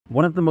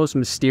One of the most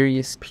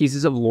mysterious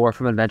pieces of lore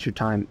from Adventure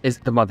Time is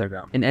the Mother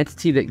Gum, an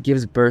entity that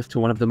gives birth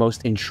to one of the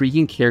most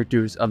intriguing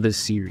characters of this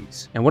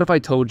series. And what if I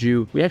told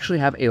you we actually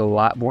have a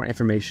lot more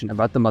information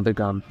about the Mother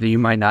Gum that you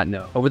might not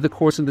know? Over the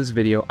course of this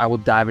video, I will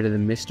dive into the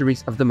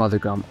mysteries of the Mother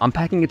Gum,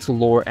 unpacking its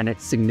lore and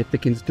its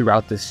significance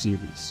throughout this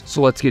series.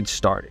 So let's get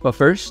started. But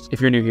first, if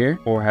you're new here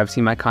or have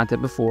seen my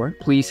content before,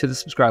 please hit the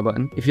subscribe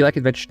button. If you like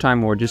Adventure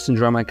Time or just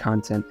enjoy my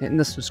content, hitting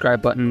the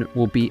subscribe button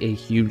will be a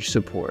huge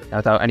support. Now,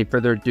 without any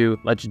further ado,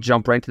 let's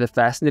jump right into the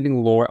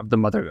fascinating lore of the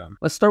Mother Gum.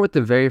 Let's start with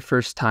the very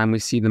first time we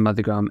see the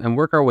Mother Gum and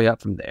work our way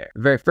up from there.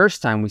 The very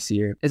first time we see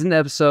her is in the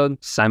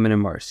episode Simon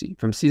and Marcy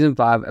from season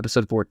 5,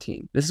 episode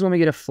 14. This is when we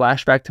get a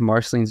flashback to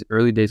Marceline's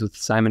early days with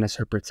Simon as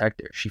her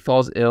protector. She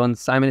falls ill and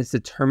Simon is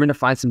determined to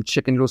find some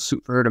chicken noodle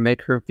soup for her to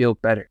make her feel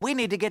better. We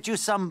need to get you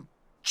some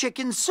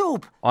chicken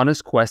soup. On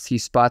his quest, he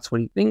spots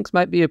what he thinks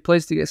might be a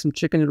place to get some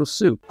chicken noodle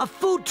soup. A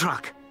food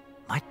truck.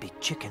 Might be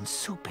chicken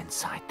soup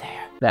inside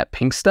there. That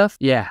pink stuff?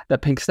 Yeah,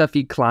 that pink stuff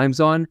he climbs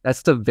on,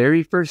 that's the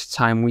very first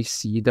time we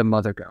see the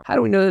Mother Gum. How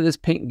do we know that this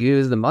pink goo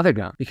is the Mother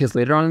Gum? Because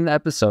later on in the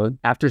episode,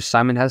 after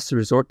Simon has to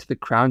resort to the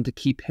crown to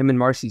keep him and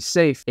Marcy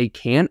safe, a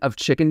can of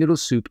chicken noodle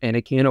soup and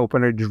a can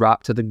opener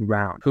drop to the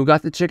ground. Who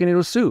got the chicken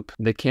noodle soup?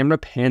 The camera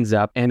pans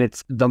up and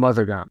it's the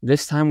Mother Gum,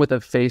 this time with a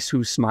face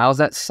who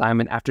smiles at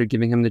Simon after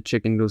giving him the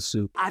chicken noodle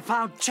soup. I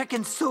found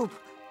chicken soup.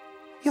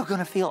 You're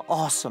gonna feel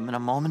awesome in a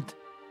moment.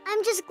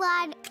 I'm just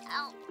glad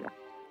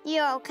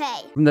you're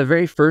okay. From the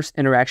very first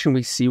interaction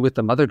we see with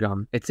the Mother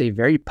Gum, it's a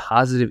very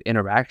positive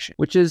interaction,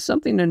 which is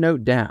something to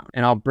note down,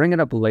 and I'll bring it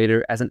up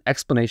later as an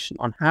explanation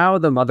on how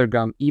the Mother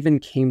Gum even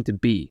came to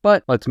be.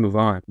 But let's move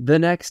on. The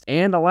next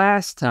and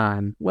last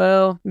time,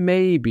 well,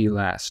 maybe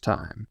last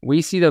time,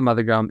 we see the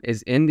Mother Gum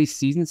is in the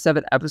season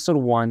 7 episode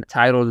 1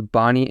 titled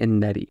Bonnie and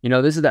Neddy. You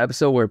know, this is the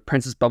episode where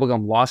Princess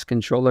Bubblegum lost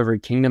control of her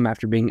kingdom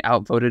after being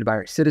outvoted by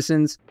her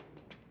citizens.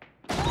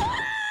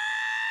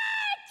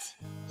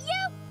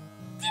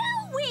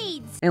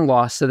 And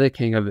lost to the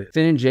King of Oo.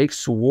 Finn and Jake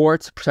swore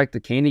to protect the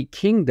Candy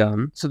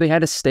Kingdom, so they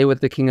had to stay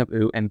with the King of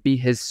Oo and be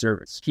his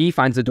servants. He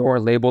finds a door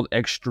labeled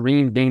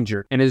Extreme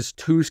Danger and is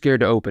too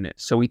scared to open it,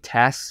 so he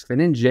tasks Finn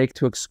and Jake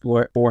to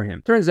explore it for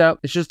him. Turns out,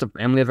 it's just a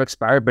family of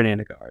expired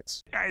banana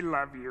guards. I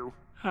love you.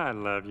 I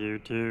love you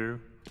too.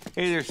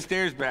 Hey, there's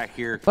stairs back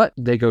here. But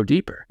they go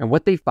deeper, and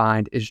what they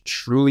find is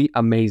truly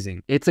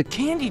amazing. It's a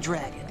Candy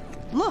dragon.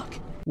 Look.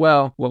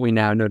 Well, what we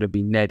now know to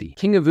be Neddy.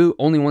 King of Oo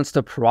only wants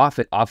to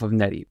profit off of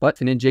Neddy, but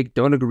Finn and Jake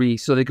don't agree,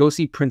 so they go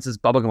see Princess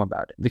Bubblegum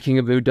about it. The King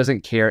of Oo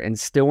doesn't care and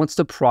still wants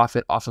to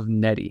profit off of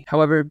Neddy.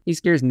 However, he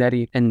scares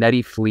Neddy, and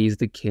Neddy flees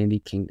the Candy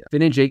Kingdom.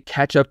 Finn and Jake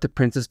catch up to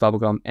Princess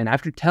Bubblegum, and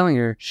after telling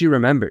her, she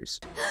remembers.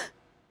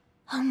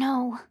 Oh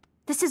no,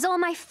 this is all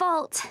my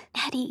fault,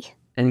 Neddy.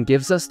 And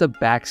gives us the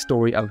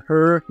backstory of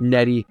her,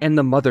 Neddy, and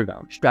the Mother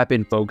Gum. Strap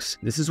in, folks.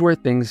 This is where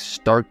things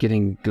start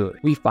getting good.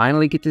 We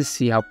finally get to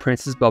see how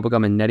Princess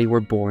Bubblegum and Neddy were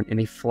born in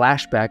a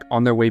flashback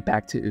on their way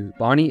back to Oo.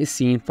 Bonnie is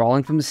seen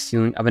falling from the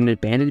ceiling of an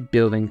abandoned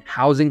building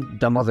housing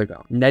the Mother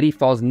Gum. Neddy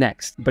falls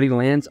next, but he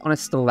lands on a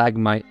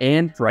stalagmite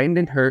and, frightened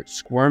and hurt,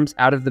 squirms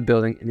out of the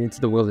building and into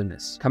the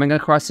wilderness, coming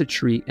across a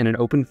tree in an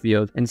open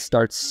field and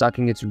starts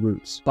sucking its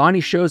roots.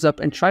 Bonnie shows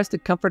up and tries to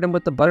comfort him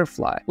with the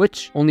butterfly,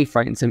 which only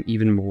frightens him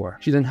even more.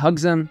 She then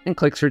hugs him and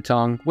clicks her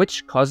tongue,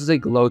 which causes a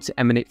glow to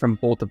emanate from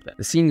both of them.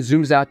 The scene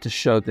zooms out to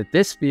show that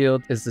this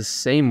field is the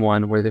same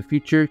one where the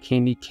future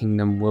Candy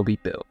Kingdom will be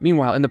built.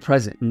 Meanwhile, in the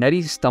present,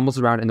 Neddy stumbles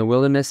around in the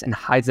wilderness and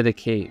hides at a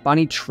cave.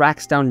 Bonnie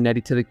tracks down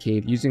Neddy to the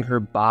cave using her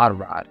bod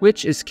rod,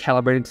 which is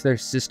calibrated to their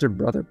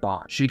sister-brother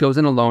bond. She goes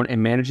in alone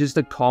and manages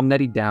to calm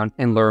Neddy down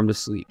and lure him to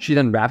sleep. She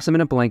then wraps him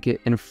in a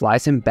blanket and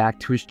flies him back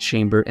to his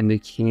chamber in the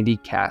Candy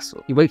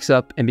Castle. He wakes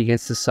up and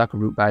begins to suck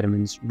root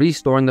vitamins,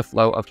 restoring the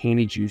flow of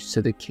candy juice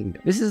to the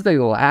kingdom. This is the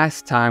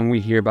last time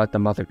we hear about the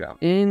Mother Gum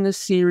in the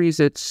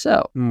series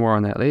itself. More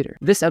on that later.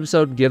 This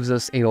episode gives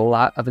us a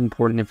lot of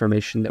important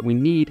information that we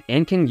need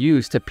and can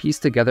use to piece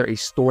together a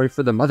story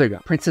for the Mother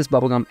Gum, Princess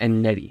Bubblegum,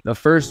 and Neddy. The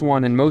first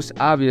one and most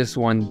obvious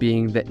one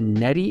being that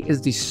Neddy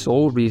is the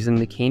sole reason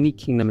the Candy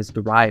Kingdom is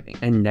thriving,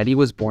 and Neddy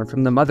was born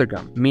from the Mother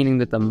Gum, meaning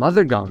that the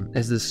Mother Gum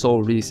is the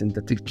sole reason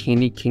that the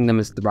Candy Kingdom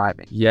is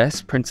thriving.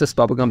 Yes, Princess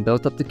Bubblegum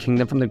built up the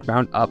kingdom from the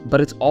ground up, but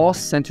it's all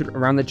centered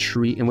around the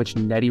tree in which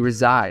Neddy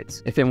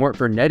resides. If it weren't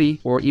for Neddy,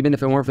 or even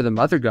if it weren't for the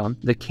Mother Gum,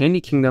 the Candy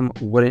Kingdom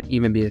wouldn't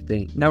even be a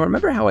thing. Now,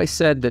 remember how I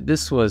said that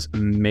this was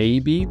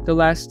maybe the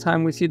last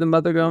time we see the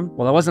Mother Gum?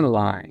 Well, I wasn't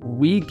lying.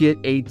 We get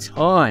a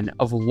ton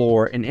of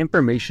lore and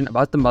information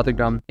about the Mother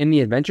Gum in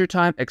the Adventure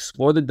Time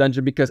Explore the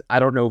Dungeon Because I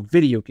Don't Know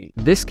video game.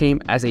 This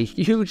came as a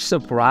huge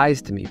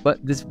surprise to me,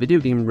 but this video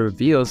game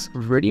reveals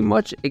pretty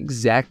much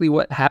exactly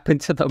what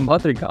happened to the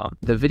Mother Gum.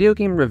 The video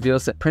game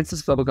reveals that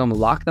Princess Bubblegum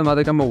locked the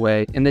Mother Gum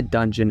away in the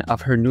dungeon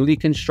of her newly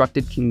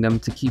constructed kingdom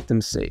to keep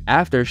them safe.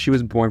 After after she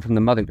was born from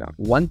the Mothergum.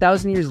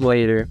 1,000 years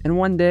later, and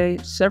one day,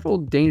 several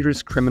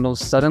dangerous criminals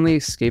suddenly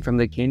escape from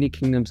the Candy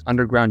Kingdom's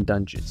underground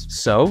dungeons.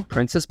 So,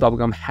 Princess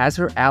Bubblegum has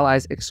her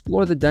allies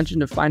explore the dungeon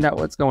to find out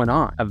what's going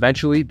on.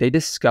 Eventually, they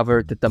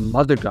discover that the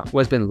Mothergum, who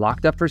has been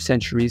locked up for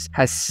centuries,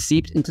 has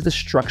seeped into the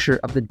structure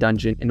of the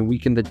dungeon and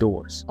weakened the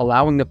doors,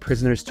 allowing the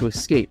prisoners to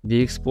escape.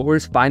 The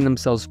explorers find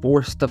themselves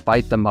forced to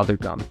fight the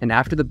Mothergum, and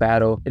after the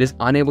battle, it is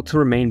unable to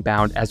remain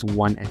bound as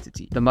one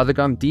entity. The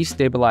Mothergum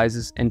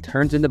destabilizes and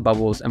turns into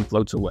bubbles and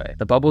floats away.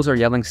 The bubbles are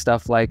yelling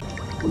stuff like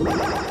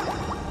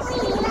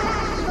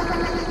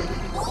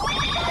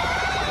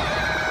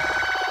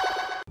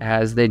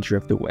as they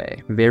drift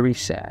away. Very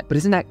sad. But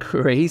isn't that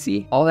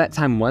crazy? All that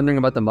time wondering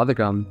about the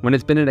Mothergum when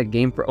it's been in a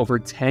game for over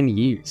 10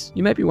 years.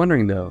 You might be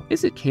wondering though,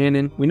 is it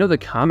canon? We know the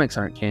comics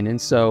aren't canon,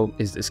 so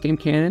is this game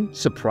canon?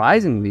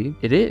 Surprisingly,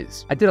 it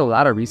is. I did a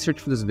lot of research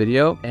for this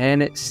video,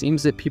 and it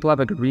seems that people have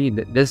agreed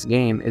that this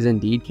game is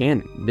indeed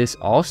canon. This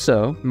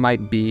also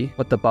might be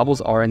what the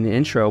bubbles are in the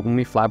intro when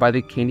we fly by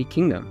the Candy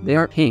Kingdom. They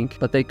aren't pink,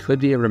 but they could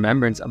be a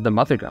remembrance of the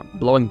Mothergum,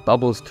 blowing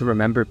bubbles to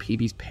remember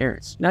PB's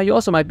parents. Now you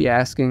also might be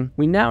asking,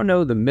 we now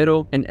know the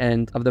middle and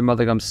end of the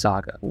Mothergum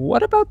saga.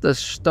 What about the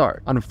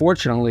start?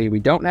 Unfortunately,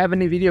 we don't have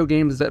any video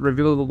games that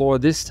reveal the lore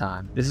this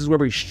time. This is where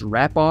we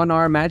strap on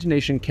our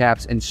imagination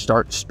caps and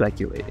start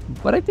speculating.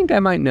 But I think I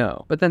might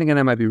know, but then again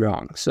I might be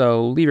wrong,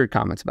 so leave your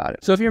comments about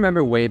it. So if you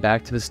remember way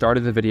back to the start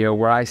of the video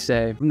where I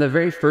say, from the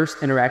very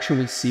first interaction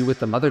we see with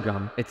the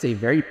Mothergum, it's a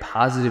very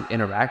positive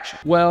interaction.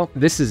 Well,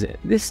 this is it.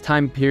 This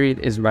time period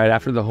is right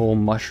after the whole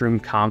mushroom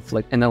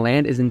conflict, and the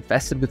land is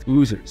infested with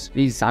oozers,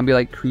 these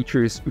zombie-like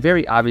creatures,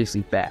 very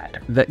obviously bad,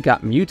 that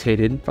got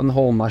mutated from the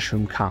whole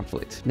mushroom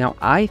conflict. Now,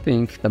 I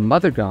think the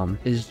Mothergum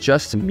is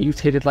just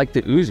mutated like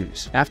the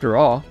oozers. After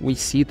all, we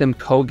see them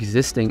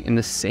coexisting in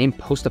the same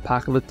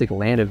post-apocalyptic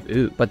land of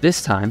Oo. But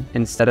this time,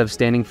 instead of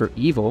standing for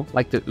evil,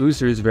 like the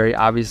oozers very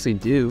obviously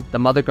do, the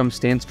Mothergum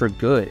stands for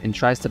good and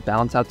tries to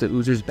balance out the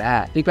oozers'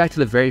 bad. Think back to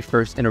the very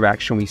first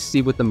interaction we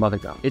see with the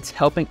Mothergum. It's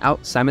helping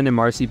out Simon and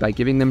Marcy by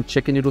giving them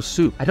chicken noodle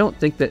soup. I don't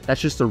think that that's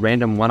just a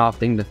random one-off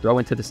thing to throw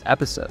into this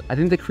episode. I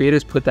think the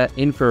creators put that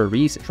in for a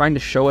reason, trying to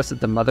show us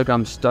that the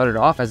Mothergum started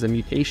off as a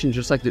mutation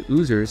just like the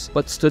oozers,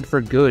 but stood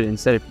for good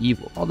instead of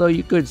evil. Although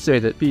you could say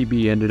that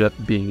PB ended up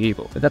being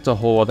evil, but that's a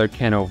whole other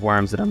can of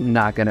worms that I'm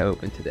not gonna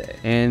open today.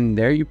 And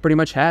there you pretty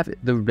much have it,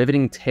 the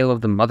riveting tale of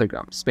the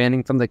Mothergum,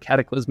 spanning from the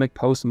cataclysmic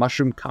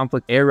post-mushroom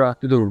conflict era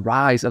to the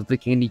rise of the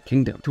Candy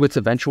Kingdom, to its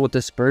eventual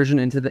dispersion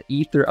into the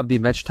ether of the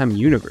Adventure Time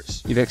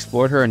universe. You've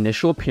explored her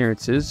initial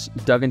appearances,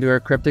 dug into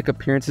her cryptic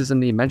appearances in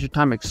the Adventure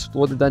Time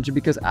explored the dungeon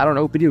because I don't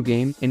know video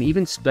game, and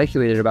even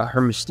speculated about her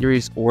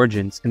mysterious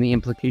origins and the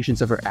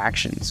implications of her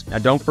actions. Now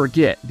don't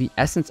forget, the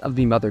essence of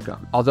the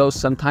Mothergum, although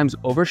sometimes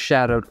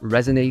overshadowed,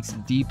 resonates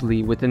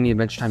deeply within the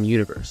Adventure Time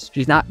universe.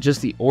 She's not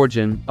just the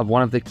origin of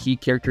one of the key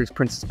characters,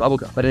 Princess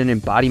Bubblegum, but an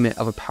embodiment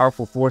of a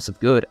powerful force of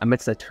good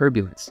amidst the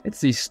turbulence. It's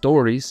these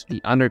stories,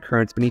 the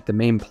undercurrents beneath the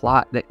main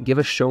plot, that give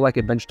a show like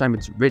Adventure Time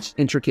its rich,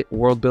 intricate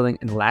world building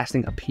and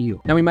lasting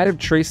appeal. Now we might have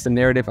traced the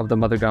narrative of the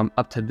Mothergum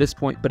up to this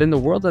point, but in the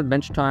world of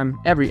Adventure Time,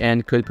 every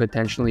end could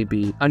potentially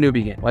be a new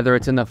beginning, whether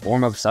it's in the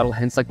form of subtle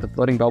hints like the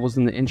floating bubbles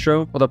in the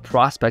intro, or the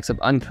prospects of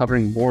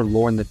uncovering more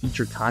lore in the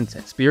future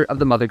content. Spirit of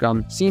the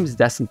Mothergum seems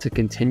destined to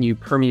continue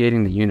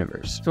permeating the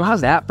universe. So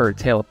how's that for a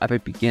tale of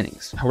epic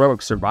beginnings,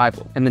 heroic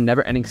survival, and the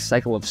never-ending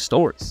cycle of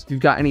stories? If you've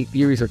got any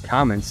theories or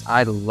comments,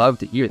 I'd love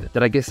to hear them.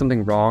 Did I get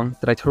something wrong?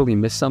 Did I totally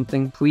miss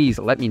something? Please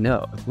let me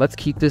know. Let's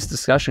keep this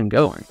discussion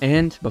going.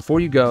 And before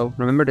you go,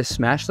 remember to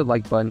smash the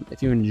like button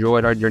if you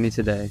enjoyed our journey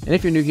today. And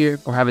if you're new here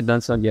or haven't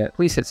done so yet,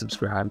 please hit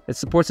subscribe. It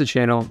supports the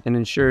channel and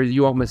ensures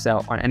you won't miss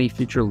out on any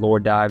future lore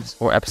dives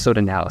or episode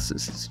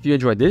analysis. If you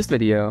enjoyed this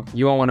video,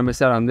 you won't want to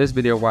miss out on this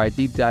video where I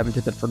deep dive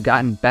into the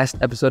forgotten best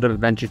episode of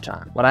Adventure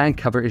Time. What I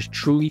uncover is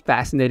truly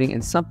fascinating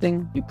and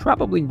something you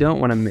probably don't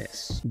want to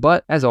miss.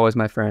 But as always,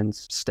 my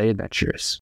friends, stay adventurous.